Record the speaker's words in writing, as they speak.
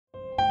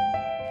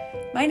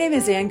My name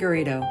is Ann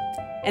Garrido,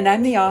 and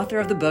I'm the author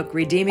of the book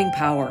Redeeming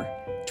Power,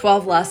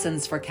 12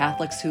 Lessons for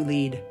Catholics Who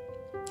Lead.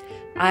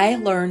 I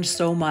learned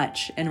so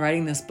much in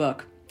writing this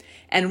book,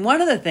 and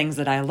one of the things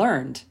that I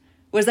learned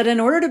was that in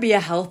order to be a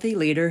healthy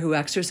leader who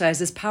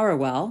exercises power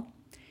well,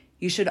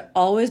 you should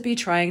always be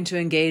trying to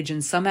engage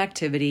in some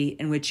activity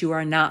in which you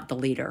are not the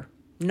leader,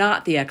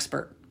 not the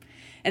expert.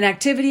 An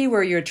activity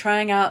where you're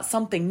trying out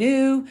something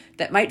new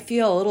that might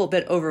feel a little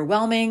bit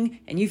overwhelming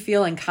and you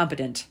feel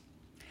incompetent.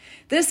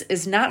 This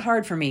is not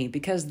hard for me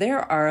because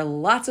there are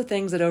lots of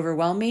things that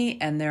overwhelm me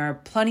and there are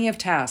plenty of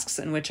tasks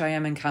in which I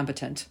am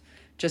incompetent.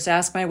 Just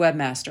ask my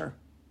webmaster.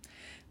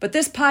 But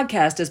this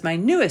podcast is my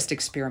newest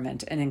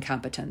experiment in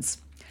incompetence.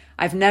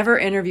 I've never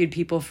interviewed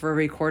people for a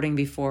recording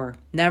before,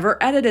 never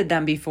edited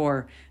them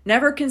before,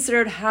 never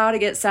considered how to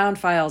get sound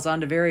files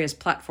onto various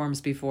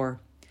platforms before.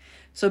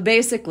 So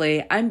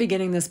basically, I'm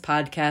beginning this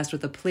podcast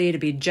with a plea to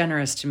be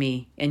generous to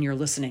me in your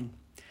listening.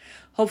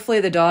 Hopefully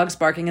the dogs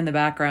barking in the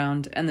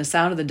background and the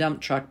sound of the dump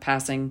truck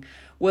passing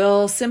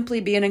will simply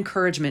be an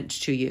encouragement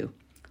to you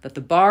that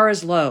the bar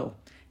is low,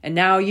 and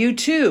now you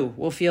too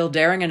will feel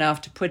daring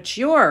enough to put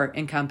your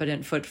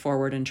incompetent foot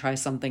forward and try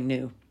something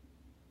new.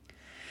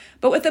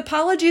 But with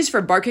apologies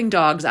for barking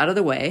dogs out of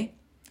the way,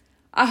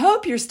 I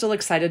hope you're still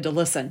excited to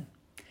listen,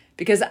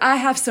 because I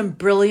have some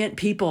brilliant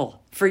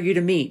people for you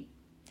to meet.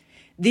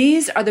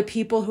 These are the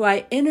people who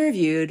I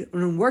interviewed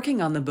when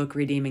working on the book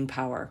Redeeming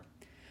Power,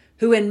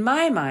 who in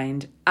my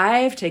mind,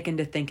 I've taken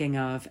to thinking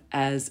of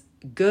as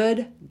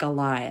good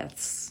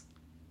Goliaths.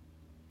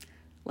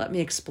 Let me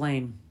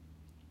explain.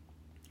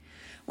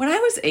 When I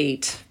was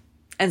 8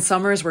 and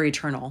summers were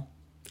eternal,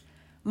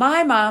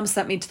 my mom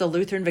sent me to the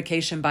Lutheran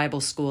Vacation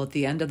Bible School at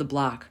the end of the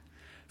block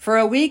for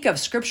a week of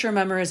scripture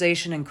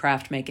memorization and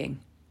craft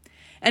making.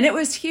 And it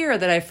was here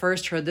that I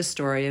first heard the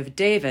story of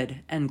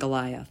David and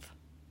Goliath.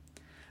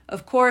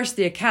 Of course,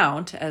 the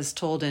account, as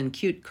told in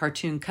cute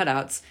cartoon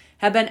cutouts,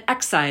 had been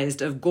excised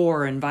of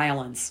gore and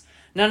violence.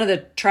 None of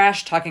the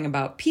trash talking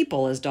about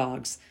people as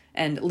dogs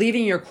and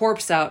leaving your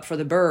corpse out for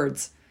the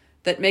birds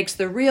that makes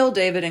the real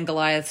David and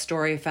Goliath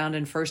story found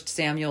in 1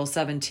 Samuel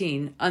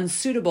 17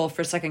 unsuitable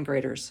for second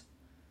graders.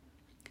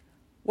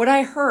 What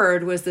I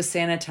heard was the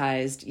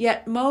sanitized,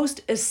 yet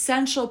most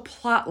essential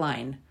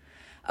plotline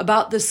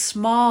about the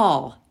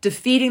small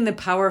defeating the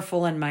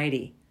powerful and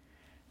mighty,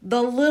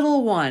 the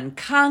little one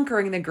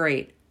conquering the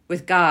great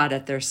with God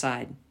at their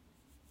side.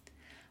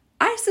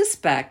 I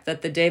suspect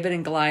that the David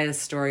and Goliath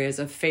story is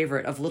a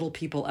favorite of little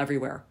people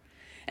everywhere.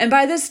 And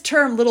by this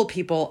term, little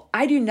people,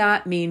 I do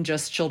not mean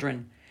just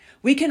children.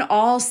 We can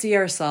all see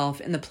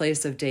ourselves in the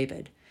place of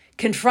David,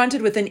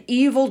 confronted with an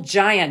evil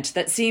giant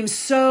that seems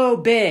so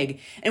big,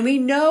 and we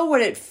know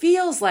what it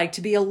feels like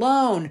to be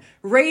alone,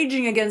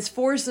 raging against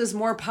forces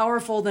more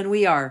powerful than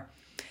we are.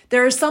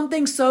 There is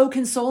something so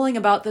consoling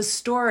about this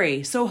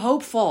story, so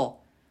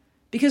hopeful,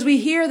 because we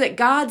hear that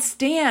God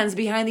stands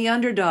behind the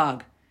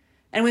underdog.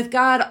 And with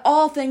God,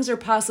 all things are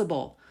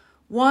possible.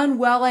 One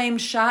well-aimed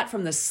shot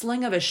from the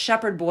sling of a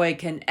shepherd boy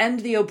can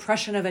end the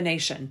oppression of a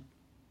nation.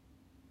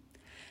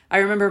 I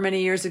remember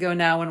many years ago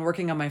now when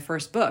working on my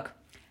first book,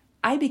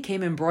 I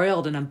became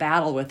embroiled in a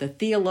battle with a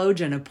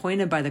theologian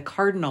appointed by the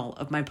cardinal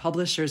of my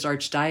publisher's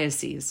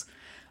archdiocese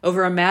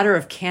over a matter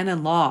of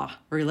canon law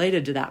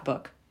related to that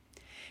book.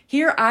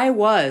 Here I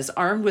was,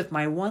 armed with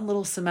my one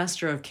little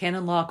semester of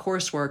canon law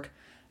coursework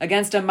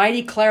against a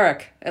mighty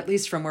cleric, at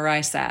least from where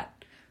I sat,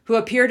 who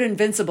appeared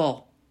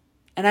invincible,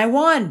 and I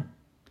won.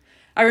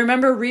 I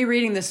remember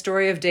rereading the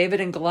story of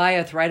David and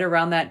Goliath right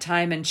around that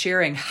time and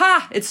cheering,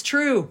 "Ha! It's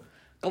true!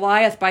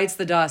 Goliath bites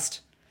the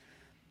dust."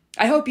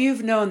 I hope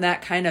you've known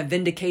that kind of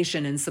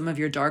vindication in some of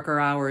your darker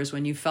hours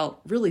when you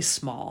felt really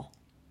small.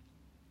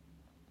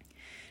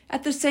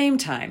 At the same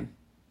time,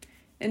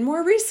 in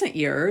more recent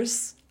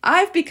years,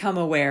 I've become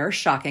aware,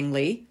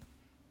 shockingly,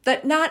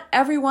 that not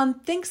everyone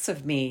thinks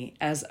of me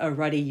as a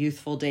ruddy,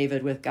 youthful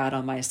David with God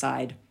on my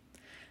side.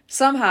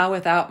 Somehow,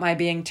 without my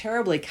being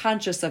terribly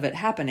conscious of it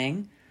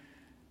happening,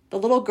 the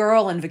little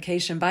girl in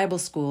Vacation Bible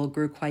School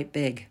grew quite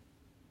big,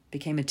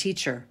 became a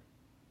teacher,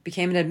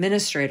 became an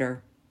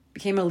administrator,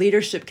 became a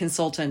leadership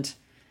consultant,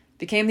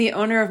 became the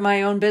owner of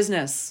my own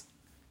business.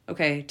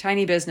 Okay,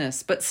 tiny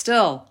business, but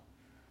still.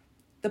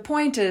 The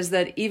point is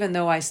that even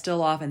though I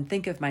still often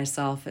think of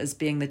myself as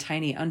being the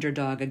tiny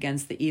underdog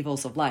against the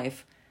evils of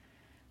life,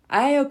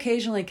 I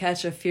occasionally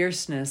catch a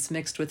fierceness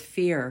mixed with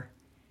fear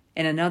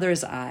in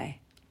another's eye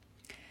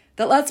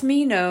that lets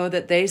me know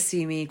that they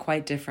see me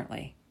quite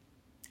differently,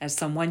 as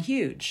someone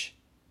huge,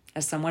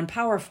 as someone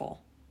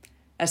powerful,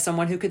 as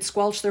someone who could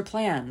squelch their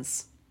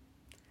plans.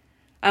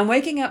 I'm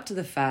waking up to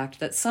the fact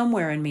that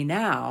somewhere in me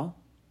now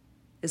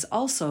is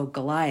also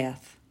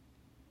Goliath.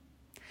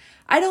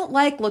 I don't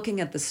like looking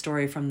at the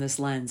story from this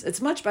lens. It's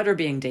much better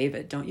being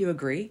David, don't you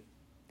agree?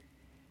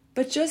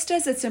 But just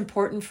as it's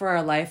important for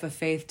our life of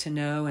faith to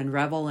know and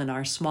revel in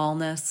our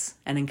smallness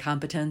and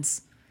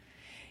incompetence,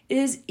 it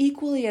is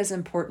equally as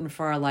important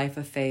for our life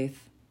of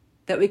faith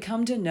that we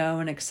come to know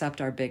and accept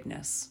our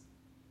bigness.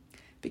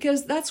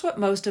 Because that's what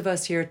most of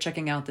us here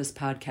checking out this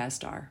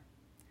podcast are.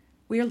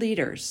 We are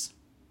leaders.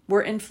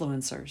 We're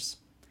influencers.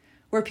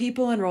 We're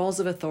people in roles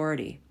of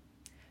authority.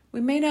 We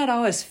may not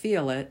always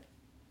feel it,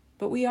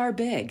 but we are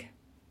big.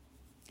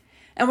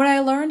 And what I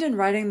learned in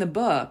writing the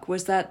book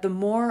was that the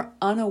more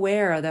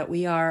unaware that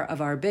we are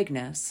of our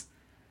bigness,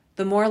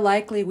 the more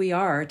likely we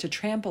are to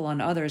trample on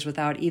others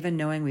without even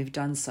knowing we've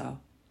done so,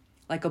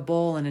 like a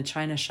bull in a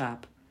china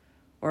shop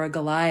or a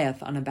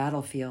Goliath on a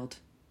battlefield.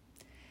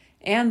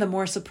 And the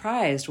more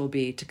surprised we'll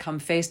be to come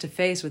face to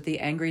face with the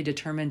angry,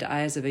 determined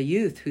eyes of a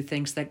youth who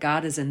thinks that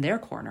God is in their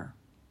corner.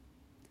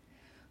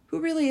 Who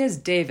really is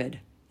David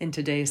in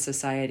today's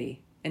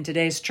society, in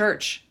today's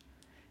church?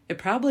 It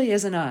probably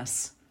isn't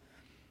us.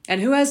 And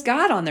who has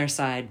God on their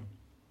side?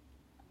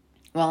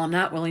 Well, I'm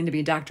not willing to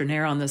be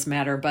doctrinaire on this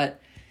matter,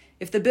 but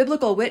if the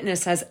biblical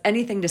witness has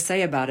anything to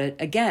say about it,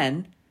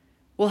 again,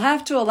 we'll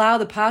have to allow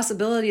the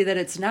possibility that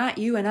it's not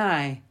you and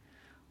I,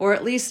 or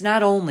at least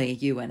not only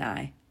you and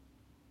I.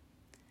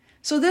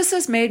 So this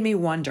has made me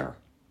wonder,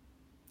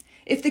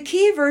 if the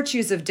key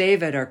virtues of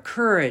David are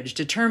courage,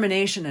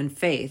 determination, and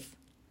faith,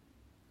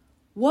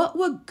 what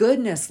would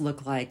goodness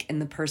look like in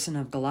the person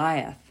of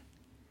Goliath?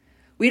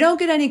 We don't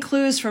get any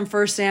clues from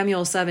 1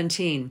 Samuel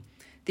 17.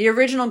 The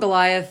original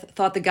Goliath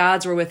thought the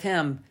gods were with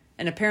him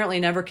and apparently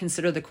never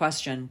considered the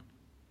question.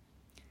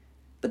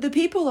 But the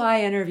people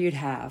I interviewed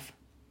have.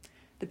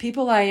 The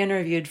people I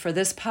interviewed for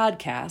this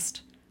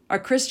podcast are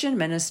Christian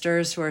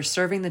ministers who are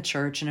serving the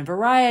church in a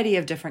variety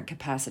of different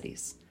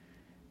capacities.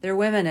 They're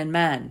women and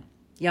men,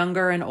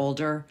 younger and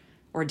older,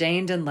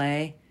 ordained and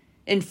lay,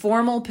 in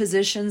formal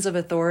positions of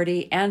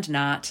authority and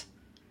not,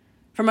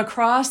 from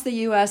across the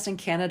U.S. and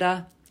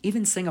Canada,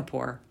 even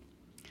Singapore.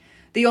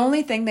 The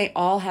only thing they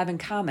all have in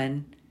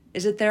common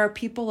is that they are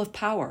people of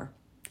power,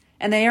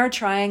 and they are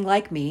trying,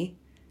 like me,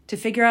 to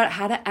figure out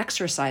how to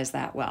exercise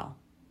that well.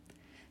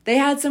 They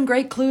had some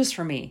great clues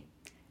for me,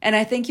 and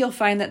I think you'll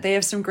find that they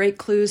have some great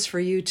clues for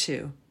you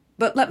too.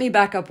 But let me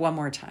back up one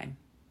more time.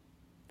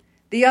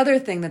 The other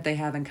thing that they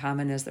have in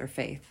common is their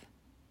faith.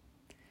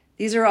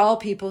 These are all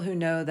people who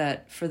know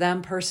that, for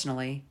them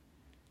personally,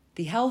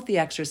 the healthy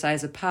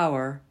exercise of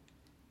power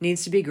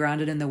needs to be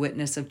grounded in the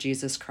witness of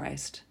Jesus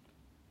Christ,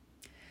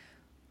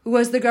 who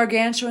was the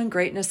gargantuan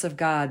greatness of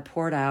God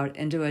poured out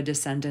into a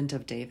descendant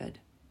of David.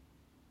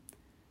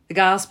 The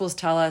Gospels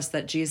tell us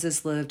that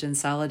Jesus lived in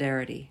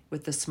solidarity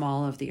with the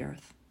small of the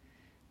earth,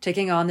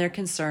 taking on their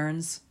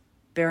concerns,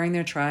 bearing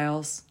their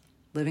trials,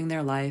 living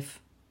their life.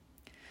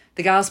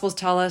 The Gospels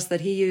tell us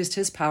that he used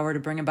his power to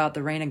bring about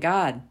the reign of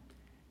God,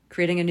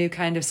 creating a new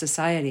kind of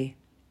society.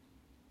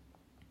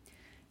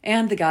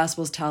 And the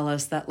Gospels tell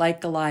us that,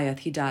 like Goliath,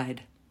 he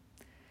died,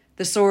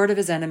 the sword of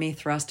his enemy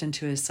thrust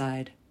into his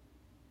side.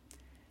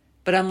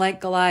 But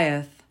unlike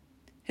Goliath,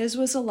 his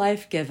was a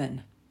life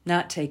given,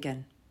 not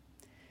taken,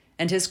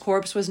 and his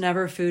corpse was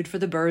never food for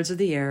the birds of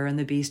the air and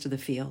the beasts of the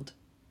field.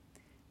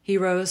 He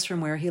rose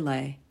from where he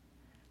lay,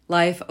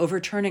 life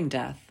overturning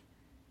death,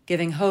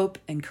 giving hope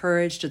and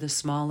courage to the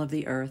small of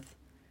the earth,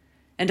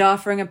 and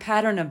offering a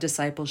pattern of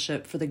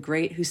discipleship for the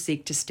great who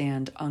seek to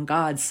stand on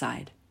God's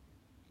side.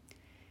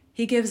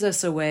 He gives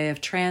us a way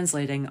of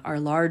translating our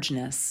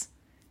largeness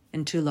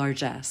into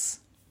largesse.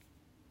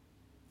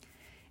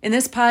 In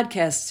this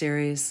podcast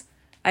series,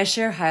 I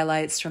share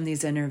highlights from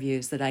these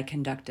interviews that I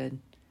conducted,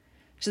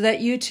 so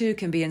that you too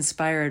can be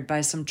inspired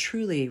by some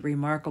truly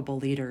remarkable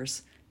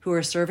leaders who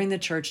are serving the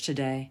church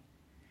today,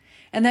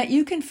 and that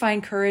you can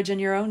find courage in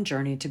your own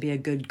journey to be a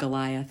good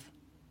Goliath.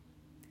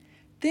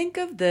 Think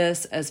of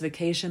this as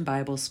Vacation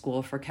Bible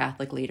School for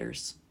Catholic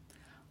leaders.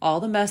 All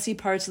the messy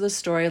parts of the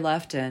story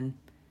left in,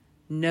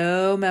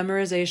 no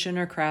memorization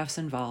or crafts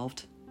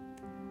involved,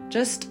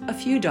 just a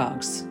few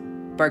dogs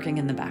barking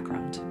in the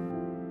background.